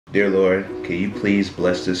Dear Lord, can you please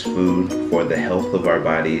bless this food for the health of our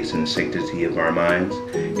bodies and sanctity of our minds?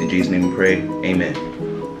 In Jesus' name we pray, amen.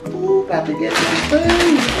 Ooh, about to get my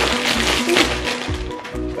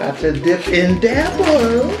food. About to dip and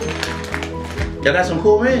dabble. Y'all got some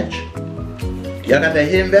Cool Ranch? Y'all got that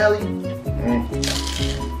Hidden Valley?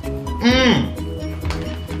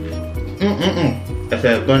 That's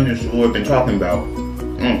that abundance the Lord been talking about.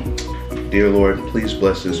 Dear Lord, please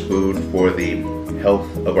bless this food for the health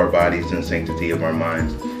of our bodies and sanctity of our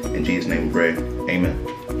minds. In Jesus' name we pray, amen.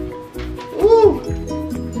 Woo!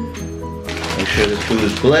 Make sure this food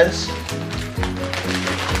is blessed.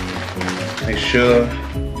 Make sure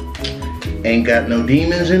ain't got no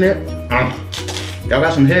demons in it. Y'all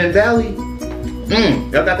got some Hidden Valley?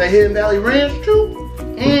 Y'all got that Hidden Valley Ranch too?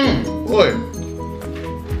 Boy.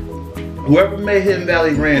 Whoever made Hidden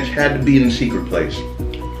Valley Ranch had to be in the secret place.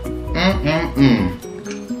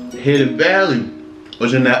 Hidden Valley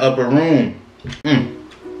was in that upper room.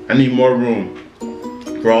 I need more room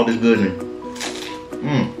for all this goodness.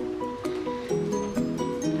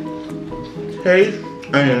 Taste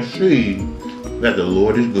and see that the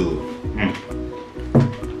Lord is good.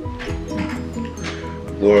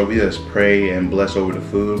 Lord, we just pray and bless over the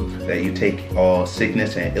food that you take all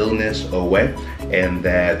sickness and illness away and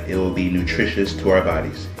that it will be nutritious to our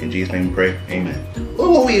bodies. In Jesus' name we pray, amen.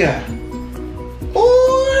 Ooh, what we got?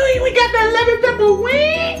 Ooh, we got that lemon pepper wing.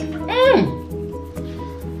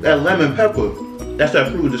 That lemon pepper, that's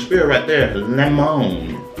that fruit of the spirit right there,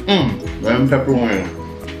 lemon. Lemon pepper wing.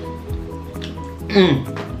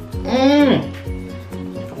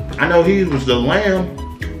 I know he was the lamb,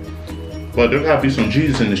 but there gotta be some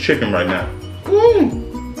Jesus in this chicken right now.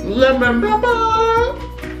 Lemon pepper.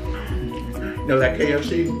 You know that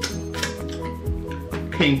KFC?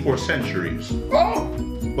 King for centuries.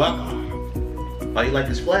 Bach. Oh, you like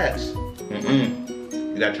this flats?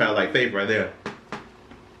 You gotta try like Faith right there.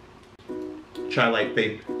 Try like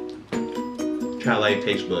Faith. Try like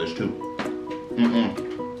taste buds too.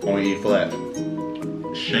 Only eat flat.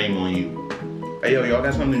 Shame on you. Hey yo, y'all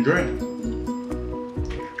got something to drink?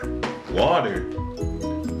 Water.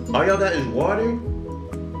 All y'all got is water?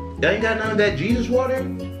 Y'all ain't got none of that Jesus water?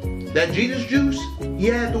 That Jesus juice?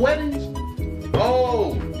 Yeah, at the weddings?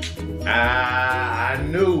 Oh, I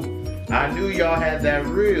knew y'all had that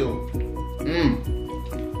real.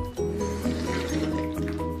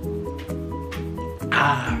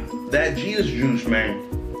 That Jesus juice, man.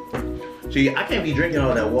 See, I can't be drinking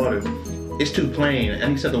all that water. It's too plain. I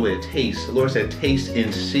need something with a taste. The Lord said, taste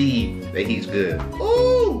and see that He's good.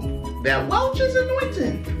 Ooh, that Welch's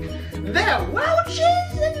anointing. That Welch's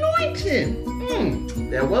anointing.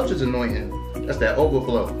 That Welch's anointing. That's that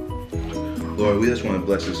overflow. Lord, we just want to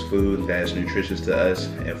bless this food that is nutritious to us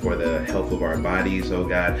and for the health of our bodies, oh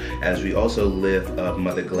God, as we also lift up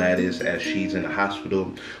Mother Gladys as she's in the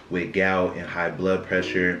hospital with gout and high blood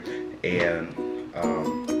pressure and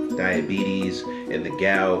diabetes and the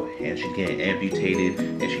gout, and she's getting amputated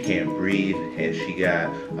and she can't breathe and she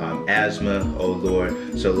got asthma, oh Lord.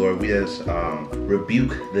 So Lord, we just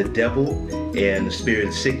rebuke the devil and the spirit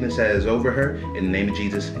of sickness that is over her. In the name of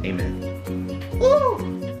Jesus, amen. Woo!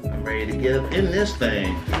 I'm ready to get up in this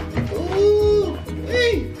thing. Ooh,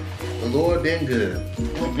 hey. The Lord been good.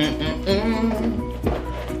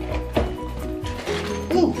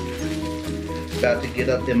 Ooh. About to get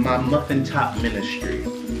up in my muffin top ministry.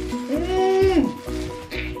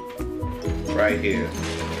 Right here.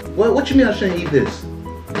 What you mean I shouldn't eat this?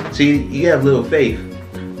 See, you have little faith.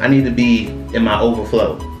 I need to be in my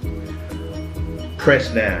overflow.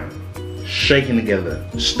 Pressed down, shaken together,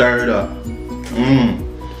 stirred up. You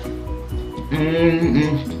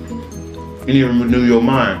need to renew your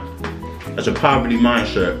mind. That's a poverty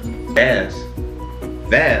mindset.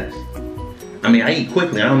 Fast. I mean, I eat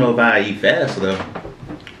quickly. I don't know if I eat fast though.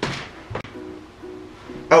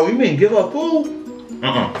 Oh, you mean give up food?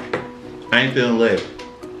 I ain't feeling led.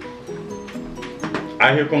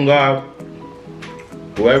 I hear from God.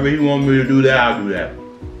 Whoever He wants me to do that, I'll do that.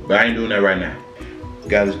 But I ain't doing that right now.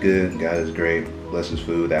 God is good. God is great. Bless His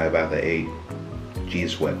food that I about to eat.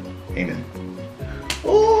 Jesus sweat. Amen.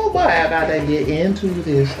 Oh boy, I gotta get into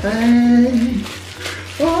this thing.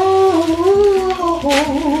 Oh,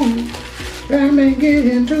 let me get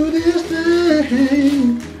into this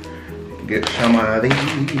thing. Get some of these.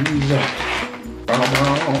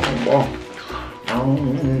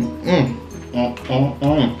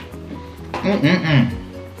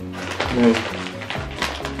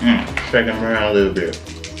 Shake them around a little bit.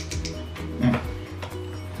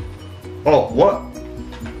 Oh, what?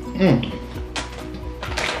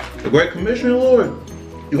 The Great Commission, Lord.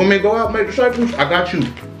 You want me to go out and make disciples? I got you.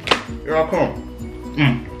 Here I come.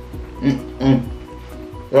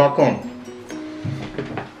 Here I come.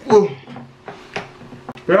 Ooh.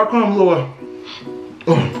 Here I come, Lord.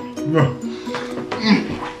 Oh, yeah.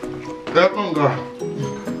 Here I come, God.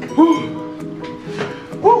 Woo.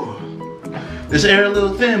 Woo. This air a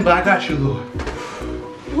little thin, but I got you, Lord.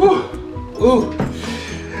 Woo. Ooh.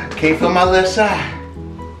 Can't feel my left side.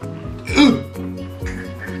 Ooh.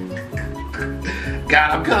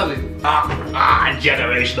 God, I'm coming.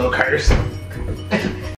 Generational curse.